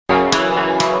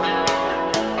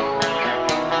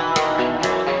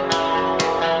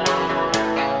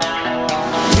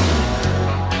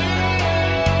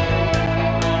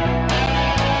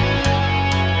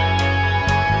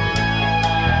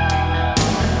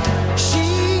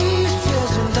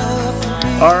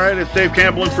All right, it's Dave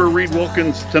Campbell in for Reed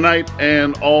Wilkins tonight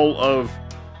and all of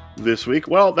this week.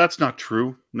 Well, that's not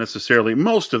true necessarily.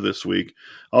 Most of this week.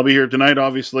 I'll be here tonight,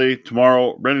 obviously.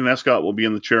 Tomorrow, Brendan Escott will be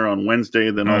in the chair on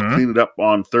Wednesday. Then I'll clean it up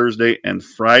on Thursday and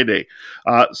Friday.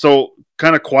 So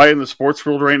kind of quiet in the sports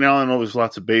world right now. I know there's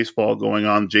lots of baseball going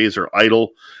on. Jays are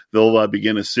idle. They'll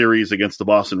begin a series against the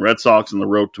Boston Red Sox on the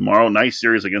road tomorrow. Nice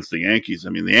series against the Yankees. I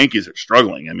mean, the Yankees are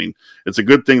struggling. I mean, it's a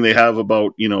good thing they have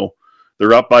about,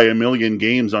 they're up by 1 million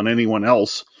games on anyone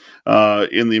else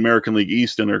in the American League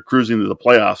East and are cruising to the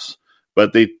playoffs.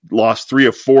 But they lost 3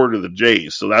 of 4 to the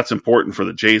Jays, so that's important for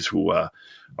the Jays who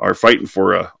are fighting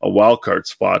for a wild card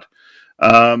spot.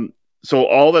 So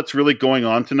all that's really going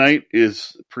on tonight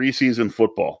is preseason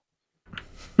football.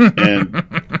 And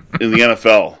in the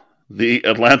NFL, the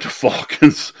Atlanta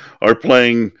Falcons are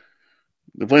playing.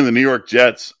 They're playing the New York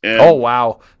Jets. And, oh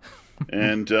wow!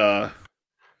 And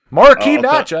marquee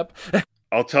matchup.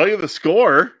 I'll tell you the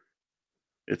score.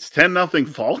 It's 10-0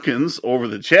 Falcons over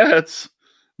the Jets.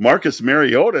 Marcus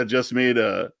Mariota just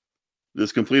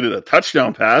completed a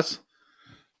touchdown pass.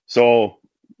 So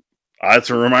that's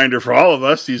a reminder for all of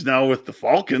us. He's now with the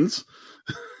Falcons.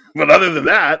 But other than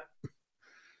that,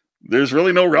 there's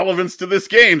really no relevance to this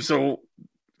game. So,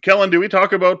 Kellen, do we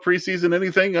talk about preseason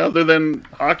anything other than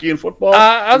hockey and football?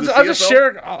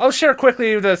 I'll share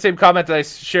quickly the same comment that I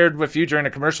shared with you during a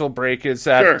commercial break. Is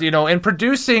that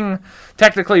in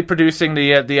technically producing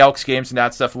the Elks games and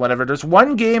that stuff and whatever, there's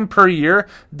one game per year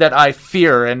that I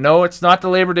fear. And no, it's not the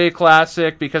Labor Day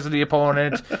Classic because of the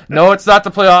opponent. No, it's not the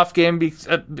playoff game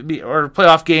or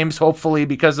playoff games, hopefully,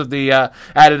 because of the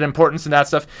added importance and that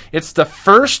stuff. It's the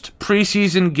first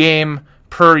preseason game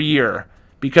per year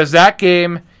because that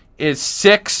game is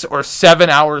 6 or 7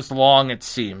 hours long, it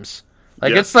seems.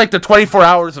 It's like the 24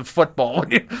 hours of football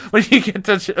when you get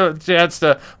the chance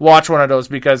to watch one of those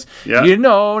because you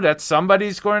know that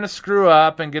somebody's going to screw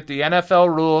up and get the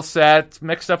NFL rule set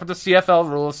mixed up with the CFL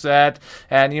rule set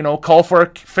and, call for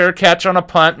a fair catch on a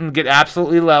punt and get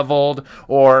absolutely leveled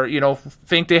or,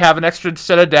 think they have an extra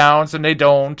set of downs and they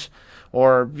don't.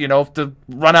 Or, to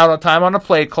run out of time on a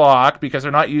play clock because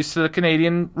they're not used to the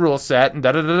Canadian rule set and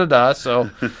da-da-da-da-da. So,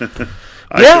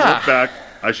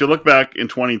 I should look back in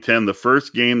 2010, the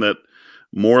first game that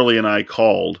Morley and I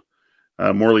called,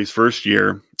 Morley's first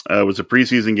year, was a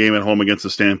preseason game at home against the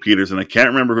Stampeders. And I can't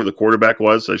remember who the quarterback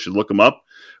was. So I should look him up.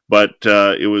 But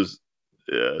it was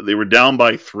they were down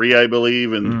by 3, I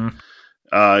believe. And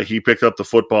he picked up the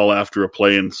football after a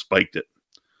play and spiked it.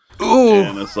 Ooh.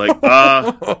 And it's like,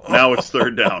 now it's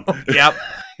third down. Yep.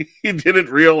 He didn't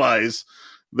realize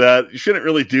that you shouldn't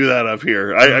really do that up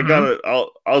here.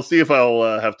 I'll see if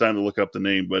I'll have time to look up the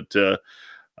name. But,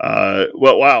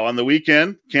 wow. On the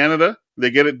weekend, Canada, they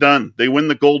get it done. They win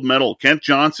the gold medal. Kent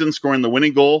Johnson scoring the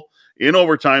winning goal in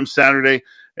overtime Saturday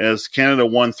as Canada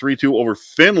won 3-2 over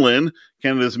Finland.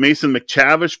 Canada's Mason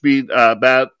McTavish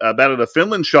batted a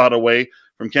Finland shot away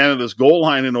from Canada's goal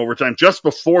line in overtime just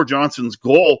before Johnson's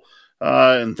goal.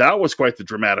 And that was quite the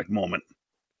dramatic moment.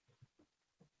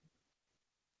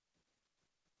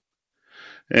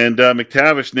 And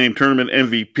McTavish named tournament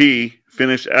MVP,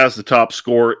 finished as the top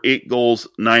scorer, 8 goals,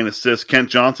 9 assists.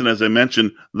 Kent Johnson, as I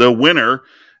mentioned, the winner,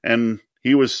 and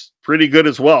he was pretty good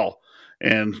as well.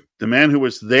 And the man who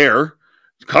was there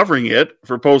covering it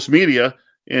for Post Media,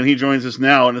 and he joins us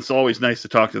now, and it's always nice to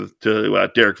talk to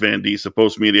Derek Van Diest of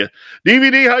Post Media.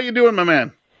 DVD, how you doing, my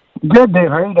man? Good, Dave.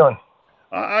 How are you doing?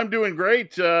 I'm doing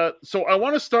great. So I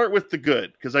want to start with the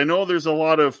good, because I know there's a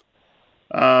lot of,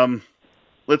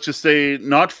 let's just say,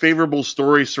 not favorable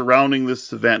stories surrounding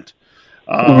this event.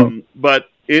 But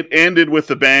it ended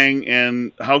with a bang,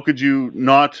 and how could you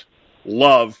not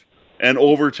love an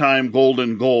overtime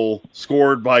golden goal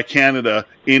scored by Canada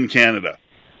in Canada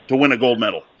to win a gold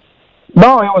medal?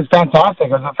 No, it was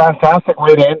fantastic. It was a fantastic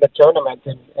way to end the tournament,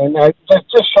 and it just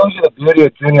shows you the beauty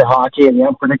of junior hockey and the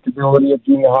unpredictability of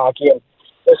junior hockey. And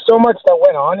there's so much that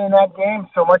went on in that game,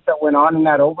 so much that went on in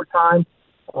that overtime.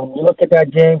 You look at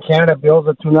that game, Canada builds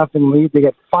a 2-0 lead. They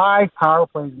get 5 power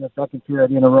plays in the second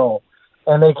period in a row,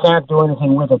 and they can't do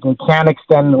anything with it. They can't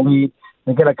extend the lead.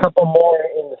 They get a couple more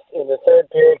in the third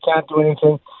period, can't do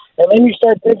anything. And then you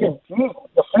start thinking, geez,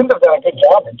 the Finns have done a good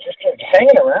job. They're just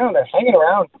hanging around. They're hanging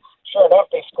around. Sure enough,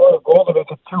 they scored a goal to make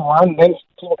it 2-1. Then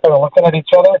people kind of looking at each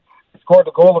other, scored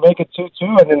the goal to make it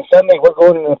 2-2, and then suddenly we're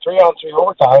going into a 3-on-3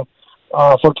 overtime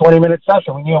for a 20-minute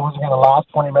session. We knew it wasn't going to last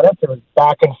 20 minutes. It was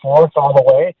back and forth all the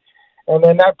way. And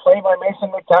then that play by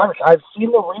Mason McTavish, I've seen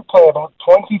the replay about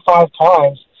 25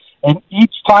 times, and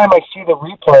each time I see the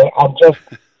replay, I'm just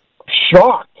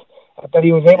shocked that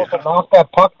he was able to knock that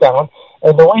puck down.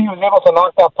 And the way he was able to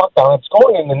knock that puck down, it's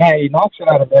going in the net. He knocks it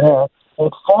out of midair.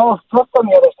 It falls just on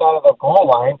the other side of the goal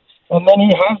line, and then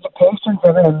he has the patience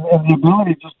and the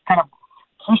ability to just kind of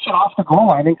push it off the goal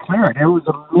line and clear it. It was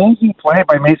an amazing play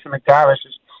by Mason McTavish.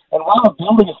 And while the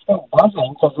building is still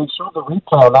buzzing, because they showed the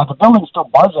replay on that, the building's still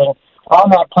buzzing on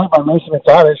that play by Mason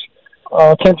McTavish.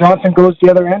 Kent Johnson goes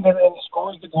the other end and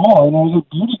scores the goal. And it was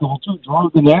a beauty goal, too.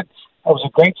 Drove the net. It was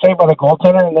a great save by the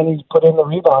goaltender, and then he put in the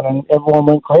rebound, and everyone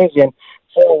went crazy. And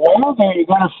for a while there, you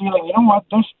got a feeling, you know what,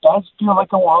 this does feel like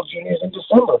a World Juniors in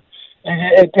December.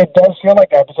 It does feel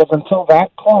like that, because until that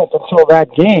point, until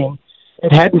that game,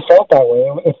 it hadn't felt that way.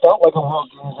 It felt like a World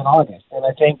Juniors in August. And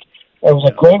I think it was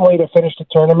a great way to finish the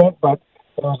tournament, but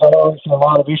there was obviously a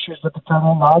lot of issues with the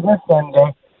tournament in August,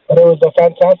 but it was a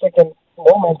fantastic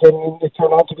moment, and it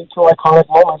turned out to be two iconic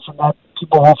moments that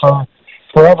people will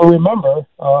forever remember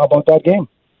about that game.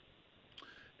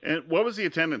 And what was the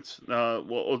attendance?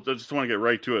 Well, I just want to get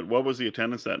right to it. What was the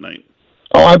attendance that night?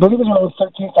 Oh, I believe it was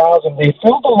around 13,000. They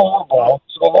filled the lower bowl,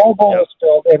 so the lower bowl was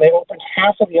filled, and they opened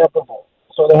half of the upper bowl.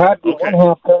 So they had the one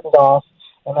half curtained off,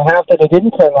 and the half that they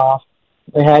didn't turn off,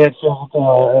 they had it filled.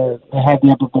 They had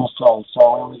the upper bowl filled.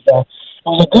 So it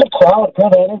was a good crowd,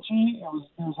 good energy.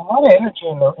 There was a lot of energy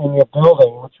in the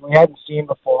building, which we hadn't seen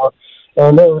before.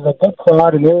 And it was a good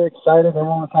crowd, and they were excited.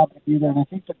 Everyone was happy to be there, and I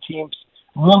think the teams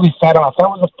really fed off. That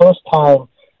was the first time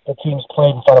the teams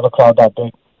played in front of a crowd that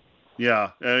big.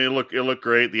 Yeah, and it looked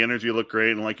great. The energy looked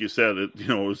great, and like you said, it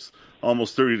was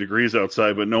almost 30 degrees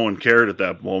outside, but no one cared at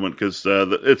that moment, because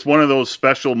it's one of those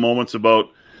special moments about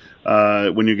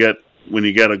when you get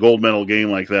a gold medal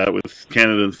game like that with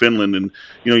Canada and Finland. And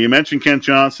you mentioned Kent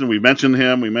Johnson, we mentioned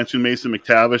him, we mentioned Mason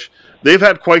McTavish. They've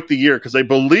had quite the year, because I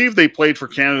believe they played for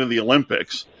Canada in the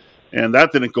Olympics, and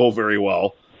that didn't go very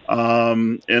well.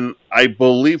 And I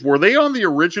believe, were they on the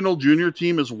original junior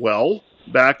team as well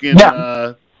back in?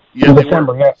 In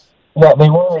December, yes. Yeah, they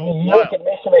were. You look at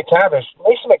Mason McTavish.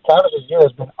 Mason McTavish's year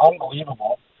has been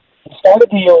unbelievable. He started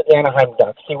the year with the Anaheim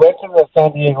Ducks. He went to the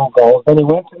San Diego Gulls. Then he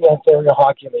went to the Ontario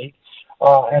Hockey League.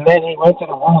 And then he went to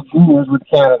the World Juniors with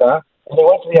Canada. And he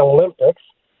went to the Olympics.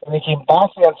 And he came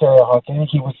back to the Ontario Hockey League.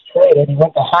 He was traded. He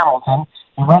went to Hamilton.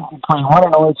 He won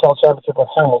an OHL championship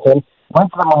with Hamilton. Went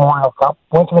to the Memorial Cup.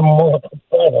 Went to the Memorial Cup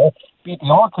final. Beat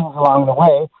the Oil Kings along the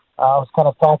way. I was kind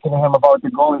of talking to him about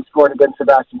the goal he scored against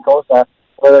Sebastian Cossa,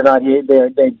 whether or not he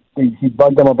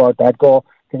bugged him about that goal,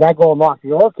 because that goal knocked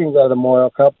the Oil Kings out of the Memorial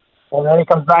Cup, and then he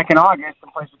comes back in August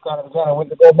and plays with Canada again and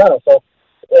wins the gold medal. So,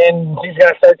 and he's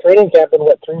got to start training camp in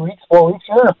 4 weeks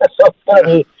here. So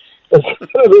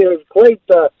it's quite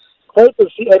to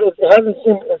see. It hasn't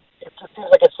seemed. It just seems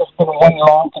like it's just been one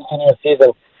long continuous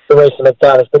season for Mason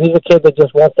McTavish. But he's a kid that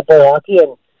just wants to play hockey,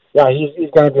 and yeah,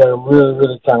 he's going to be a really,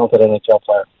 really talented NHL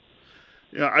player.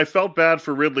 Yeah, I felt bad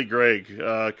for Ridley Gregg,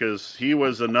 because he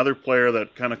was another player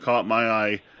that kind of caught my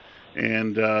eye,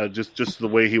 and just the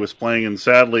way he was playing. And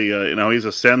sadly, he's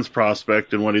a Sens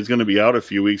prospect, and he's going to be out a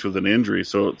few weeks with an injury.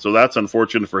 So that's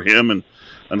unfortunate for him and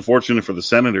unfortunate for the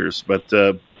Senators. But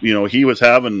he was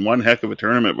having one heck of a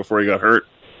tournament before he got hurt.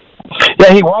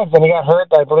 Yeah, he was, and he got hurt.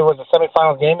 I believe it was a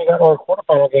semifinal game he got, or a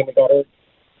quarterfinal game he got hurt.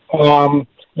 Well,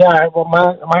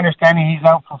 my understanding, he's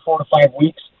out for 4 to 5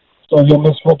 weeks. So he'll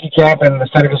miss rookie camp, and the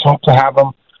Senators hope to have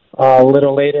him a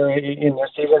little later in their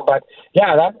season. But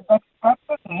yeah, that's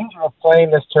the danger of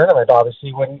playing this tournament,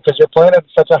 obviously, because you're playing at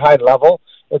such a high level,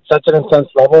 it's such an intense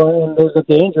level, and there's a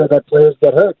danger that players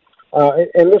get hurt.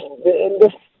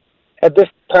 At this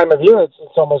time of year, it's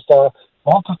almost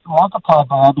multiplied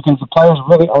by that, because the players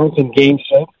really aren't in game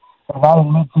shape. They're not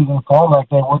in mid-season form like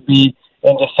they would be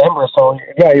in December. So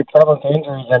yeah, you're prone to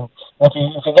injuries, and if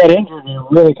you get injured, you're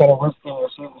really kind of risking your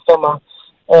season summer.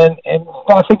 And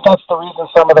I think that's the reason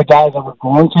some of the guys that were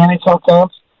going to NHL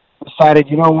camps decided,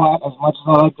 you know what, as much as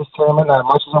I like this tournament, as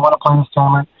much as I want to play this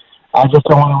tournament, I just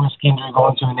don't want to risk injury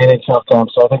going to an NHL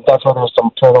camp. So I think that's why there's some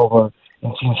turnover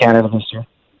in Team Canada this year.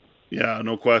 Yeah,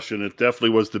 no question. It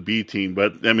definitely was the B team.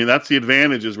 But, I mean, that's the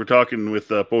advantage, as we're talking with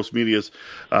Post Media's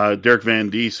Derek Van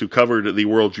Dies, who covered the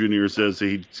World Juniors, as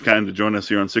he's kind of joined us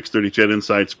here on 630 CHED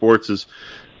Inside Sports, is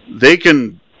they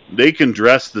can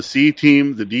dress the C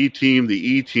team, the D team, the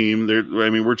E team.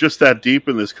 We're just that deep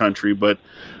in this country. But,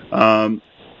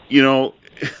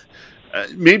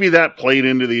 maybe that played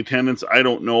into the attendance. I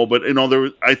don't know. But,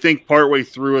 I think partway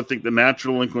through, I think the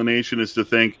natural inclination is to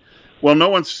think, well, no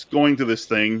one's going to this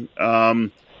thing.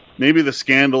 Maybe the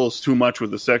scandal is too much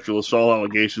with the sexual assault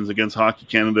allegations against Hockey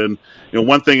Canada. And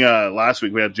one thing last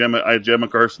week I had Gemma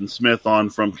Carson-Smith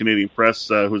on from Canadian Press,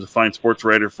 who's a fine sports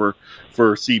writer for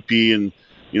CP, and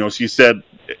she said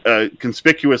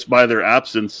conspicuous by their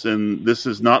absence, and this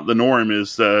is not the norm,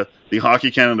 is the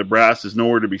Hockey Canada brass is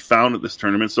nowhere to be found at this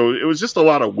tournament. So it was just a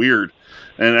lot of weird,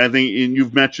 and I think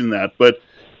you've mentioned that. But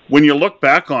when you look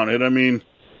back on it, I mean,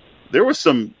 there was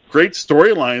some great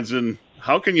storylines, and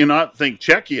how can you not think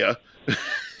Czechia?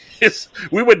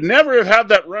 We would never have had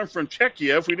that run from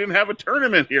Czechia if we didn't have a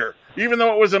tournament here, even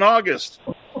though it was in August.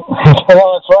 Well,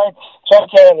 that's right.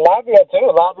 Czechia and Latvia, too.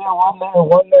 Latvia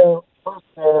won their first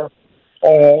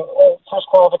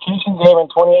qualification game in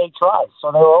 28 tries.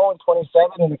 So they were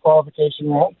 0-27 in the qualification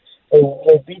round. They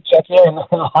beat Czechia in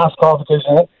the last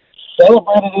qualification round,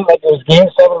 celebrated it like it was Game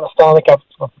 7 of the Stanley Cup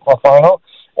final,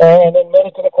 and then made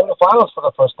it to the quarterfinals for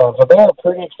the first time. So they were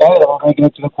pretty excited about making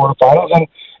it to the quarterfinals,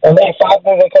 and they thought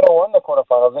that they could have won the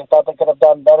quarterfinals. They thought they could have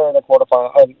done better in the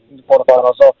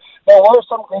quarterfinals. So there were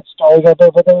some great stories out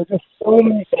there, but there were just so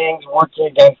many things working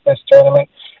against this tournament.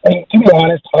 And to be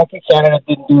honest, Hockey Canada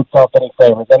didn't do itself any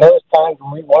favors. And there was times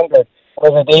when we wondered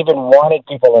whether they even wanted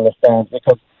people in the stands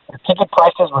because the ticket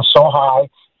prices were so high.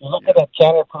 You're looking at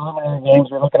Canada preliminary games,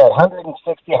 you're looking at $160,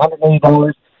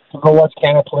 $180 to go watch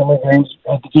Canada preliminary games.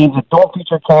 At the games that don't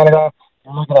feature Canada,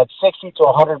 you're looking at $60 to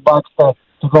 $100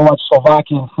 to go watch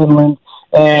Slovakia and Finland.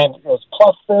 And it was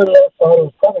plus 30 outside. It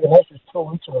was probably the nicest 2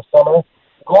 weeks of the summer.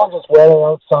 Gorgeous weather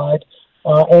outside.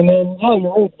 And then, yeah,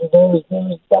 you're right. There was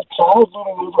that cloud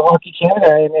looming over Hockey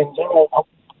Canada, and I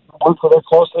worked with her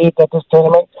closely at this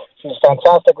tournament. She's a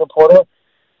fantastic reporter.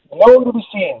 Nowhere to be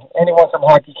seen. Anyone from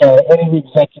Hockey Canada, any of the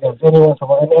executives, anyone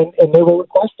from, and they were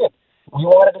requested. We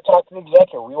wanted to talk to the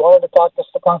executive. We wanted to talk to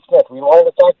Stefan Smith. We wanted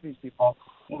to talk to these people.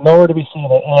 Nowhere to be seen.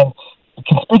 And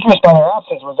conspicuous by their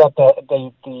absence was that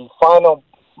the final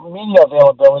media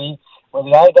availability, where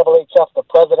the IAAHF, the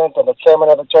president and the chairman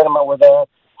of the tournament were there.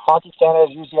 Hockey Canada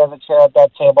usually has a chair at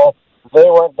that table. They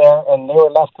weren't there, and they were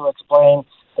left to explain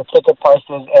the ticket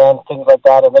prices and things like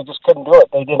that, and they just couldn't do it.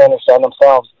 They didn't understand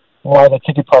themselves why the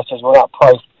ticket prices were not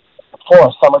priced for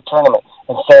a summer tournament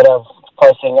instead of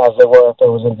pricing as they were if it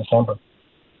was in December.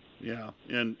 Yeah,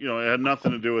 and it had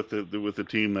nothing to do with the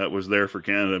team that was there for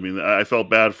Canada. I mean, I felt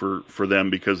bad for them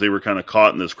because they were kind of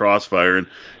caught in this crossfire, and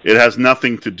it has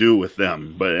nothing to do with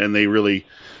them. And they really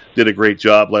did a great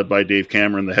job, led by Dave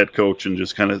Cameron, the head coach, and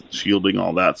just kind of shielding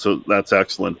all that. So that's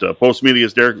excellent. Post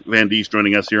Media's Derek Van Diest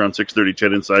joining us here on 630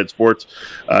 CHED Inside Sports.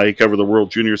 He covered the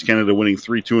World Juniors, Canada winning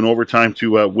 3-2 in overtime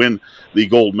to win the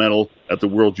gold medal at the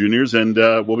World Juniors. And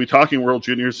we'll be talking World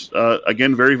Juniors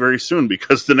again very, very soon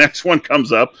because the next one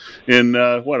comes up in,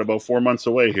 about 4 months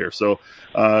away here. So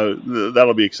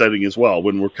that'll be exciting as well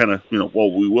when we're kind of,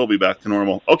 we will be back to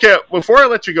normal. Okay, before I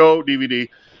let you go, DVD,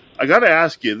 I got to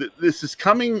ask you, this is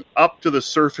coming up to the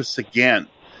surface again,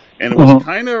 and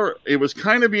it was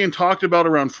kind of being talked about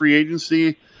around free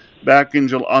agency back on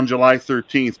July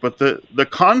 13th. But the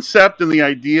concept and the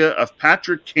idea of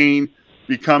Patrick Kane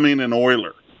becoming an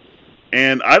Oiler,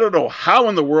 and I don't know how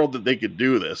in the world that they could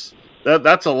do this.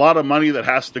 That's a lot of money that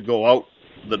has to go out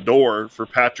the door for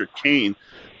Patrick Kane.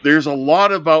 There's a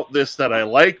lot about this that I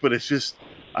like, but it's just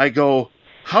I go,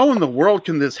 how in the world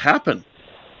can this happen?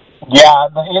 Yeah,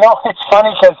 it's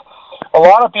funny because a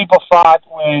lot of people thought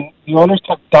when the owners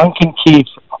took Duncan Keith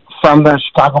from the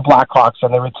Chicago Blackhawks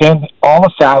and they retained all the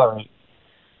salary,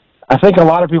 I think a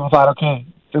lot of people thought, okay,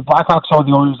 the Blackhawks owed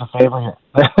the owners a favor here.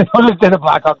 The owners did the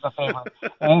Blackhawks a favor.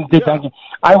 And did Duncan.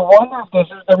 I wonder if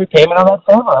this is the repayment of that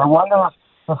favor. I wonder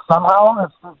if somehow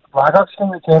if the Blackhawks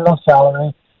can retain those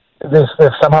salary,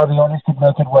 if somehow the owners can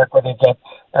make it work where they get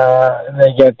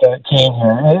Kane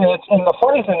here. And the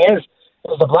funny thing is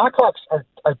the Blackhawks are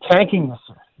tanking this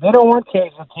year. They don't want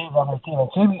Caves and Kane on their team. And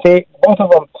both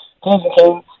of them, Caves and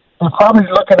Kane, they're probably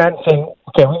looking at it and saying,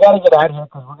 okay, we got to get out of here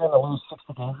because we're going to lose 60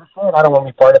 games this year, and I don't want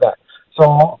to be part of that.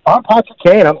 So on Patrick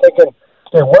Kane, I'm thinking,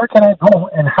 okay, where can I go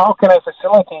and how can I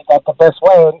facilitate that the best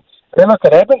way? And they look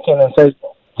at Edmonton and say,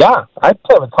 yeah, I'd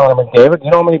play with Connor McDavid.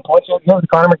 You know how many points you'd give with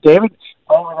Connor McDavid?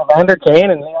 Playing with Evander Kane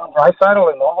and Leon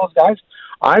Draisaitl and all those guys.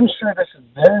 I'm sure this is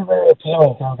very, very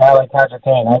appealing to a guy like Patrick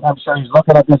Kane. I'm sure he's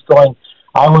looking at this going,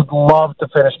 I would love to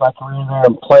finish my career there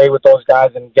and play with those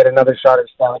guys and get another shot at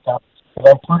Stanley Cup. And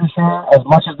I'm pretty sure, as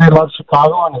much as they love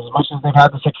Chicago and as much as they've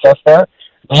had the success there,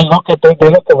 they look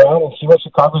around and see what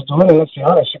Chicago's doing. And let's be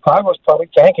honest, Chicago's probably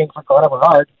tanking for Connor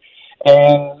Bedard.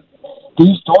 And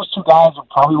those two guys will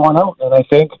probably want out. And I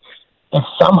think if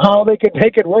somehow they could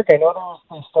make it work, I know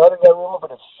they started that rumor,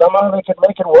 but if somehow they could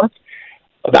make it work,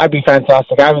 that'd be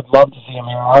fantastic. I would love to see him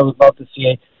here. I would love to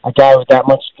see a guy with that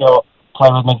much skill play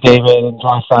with McDavid and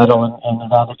Draisaitl and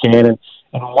Evander Kane.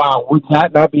 And wow, would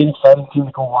that not be an exciting team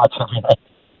to go watch every night?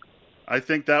 I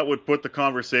think that would put the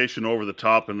conversation over the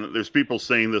top, and there's people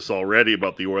saying this already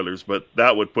about the Oilers, but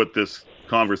that would put this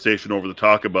conversation over the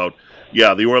top about,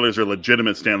 yeah, the Oilers are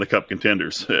legitimate Stanley Cup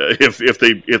contenders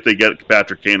if they get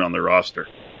Patrick Kane on their roster.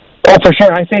 Oh, for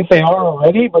sure. I think they are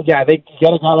already, but yeah, they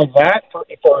get a guy like that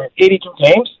for 82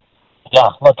 games. Yeah,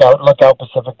 look out,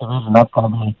 Pacific Division. That's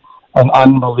going to be an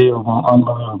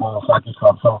unbelievable hockey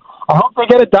club. So I hope they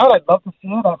get it done. I'd love to see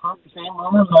it. I've heard the same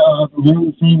rumors, hearing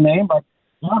the same name, but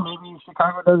yeah, maybe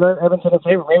Chicago does Edmonton a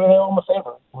favor. Maybe they owe them a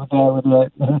favor with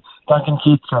the Duncan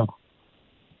Keith trade.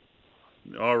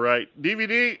 All right,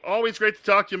 DVD. Always great to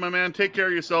talk to you, my man. Take care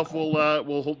of yourself.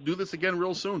 We'll do this again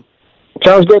real soon.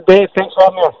 Sounds good, Dave. Thanks for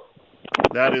having me on.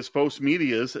 That is Post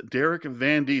Media's Derek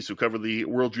Van Diest, who covered the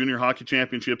World Junior Hockey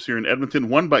Championships here in Edmonton,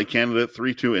 won by Canada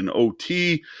 3-2 in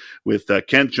OT, with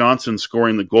Kent Johnson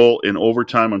scoring the goal in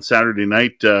overtime on Saturday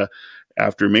night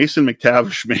after Mason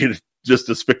McTavish made just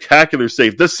a spectacular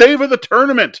save. The save of the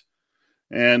tournament!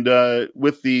 And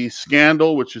with the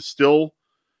scandal, which is still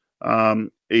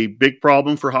a big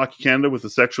problem for Hockey Canada with the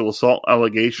sexual assault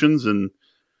allegations, and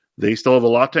they still have a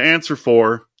lot to answer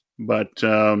for, but,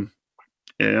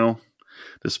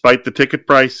 despite the ticket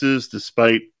prices,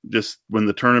 despite just when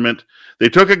the tournament, they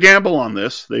took a gamble on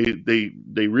this.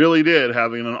 They really did,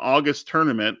 having an August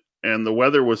tournament, and the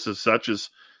weather was as such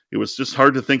as it was just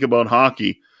hard to think about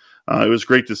hockey. It was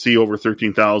great to see over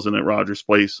 13,000 at Rogers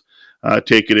Place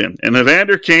take it in. And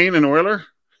Evander Kane and Oiler,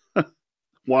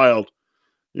 wild.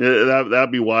 Yeah,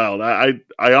 that'd be wild. I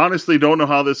honestly don't know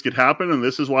how this could happen, and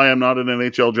this is why I'm not an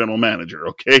NHL general manager,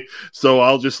 okay? So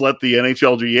I'll just let the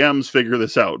NHL GMs figure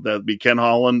this out. That'd be Ken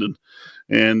Holland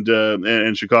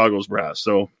and Chicago's brass.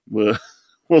 So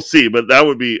we'll see, but that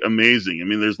would be amazing. I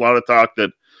mean, there's a lot of talk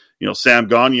that, Sam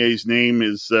Gagner's name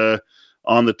is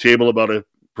on the table about a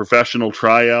professional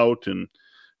tryout, and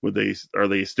are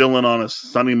they still in on a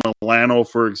Sonny Milano,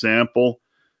 for example?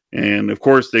 And of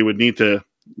course, they would need to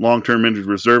long-term injured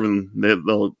reserve, and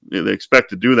they expect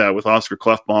to do that with Oscar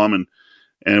Klefbom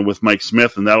and with Mike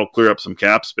Smith, and that'll clear up some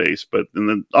cap space. But and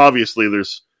then obviously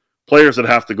there's players that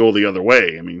have to go the other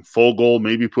way. I mean, Fogle,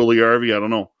 maybe Puljujarvi, I don't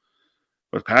know.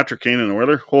 But Patrick Kane and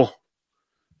Oiler, oh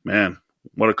man,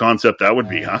 what a concept that would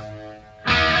be, huh?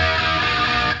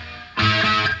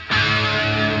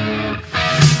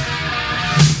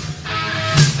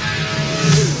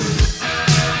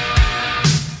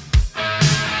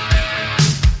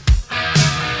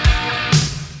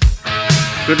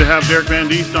 Good to have Derek Van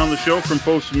Diest on the show from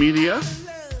Post Media.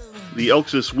 The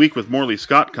Elks this week with Morley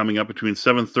Scott coming up between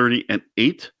 7:30 and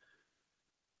 8.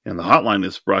 And the hotline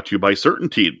is brought to you by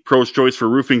CertainTeed. Pro's choice for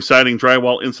roofing, siding,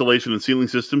 drywall, insulation, and ceiling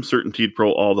systems. CertainTeed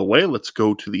Pro all the way. Let's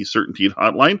go to the CertainTeed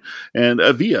hotline and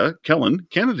via Kellen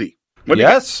Kennedy.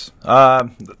 Yes. You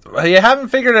haven't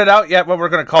figured it out yet what we're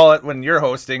going to call it when you're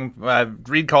hosting.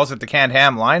 Reed calls it the canned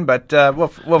ham line, but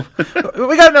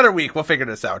we got another week. We'll figure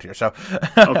this out here. So,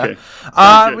 okay.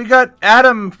 We got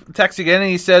Adam texting in, and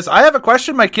he says, I have a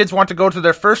question. My kids want to go to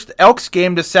their first Elks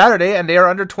game this Saturday, and they are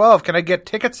under 12. Can I get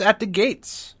tickets at the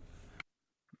gates?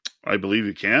 I believe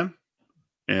you can.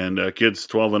 And kids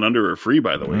 12 and under are free,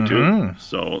 by the way, too.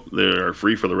 So they're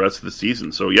free for the rest of the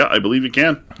season. So, yeah, I believe you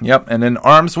can. Yep. And then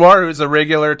Armswar, who's a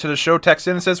regular to the show, texts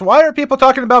in and says, why are people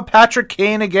talking about Patrick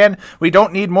Kane again? We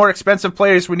don't need more expensive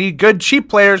players. We need good, cheap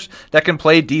players that can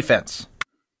play defense.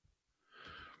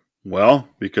 Well,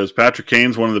 because Patrick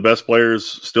Kane's one of the best players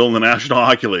still in the National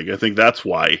Hockey League. I think that's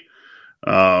why.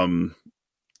 I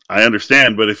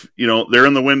understand, but if, they're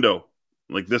in the window,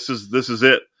 like this is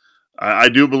it. I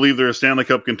do believe they're a Stanley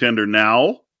Cup contender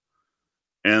now,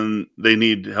 and they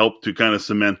need help to kind of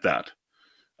cement that.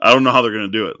 I don't know how they're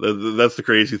going to do it. That's the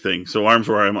crazy thing. So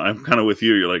Armswar, I'm kind of with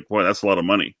you. You're like, boy, that's a lot of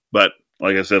money. But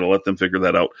like I said, I'll let them figure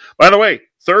that out. By the way,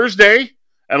 Thursday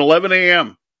at 11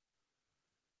 a.m.,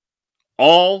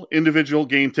 all individual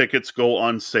game tickets go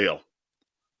on sale,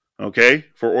 okay,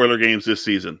 for Oiler games this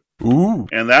season. Ooh.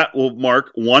 And that will mark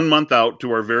 1 month out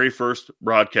to our very first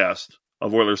broadcast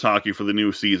of Oilers hockey for the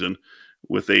new season,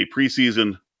 with a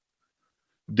preseason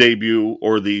debut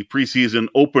or the preseason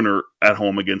opener at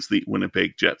home against the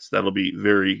Winnipeg Jets. That'll be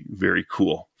very, very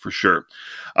cool for sure.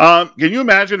 Can you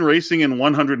imagine racing in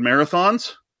 100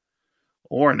 marathons?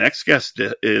 Our next guest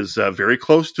is very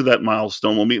close to that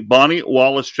milestone. We'll meet Bonnie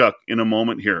Wallace-Chuck in a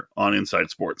moment here on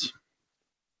Inside Sports.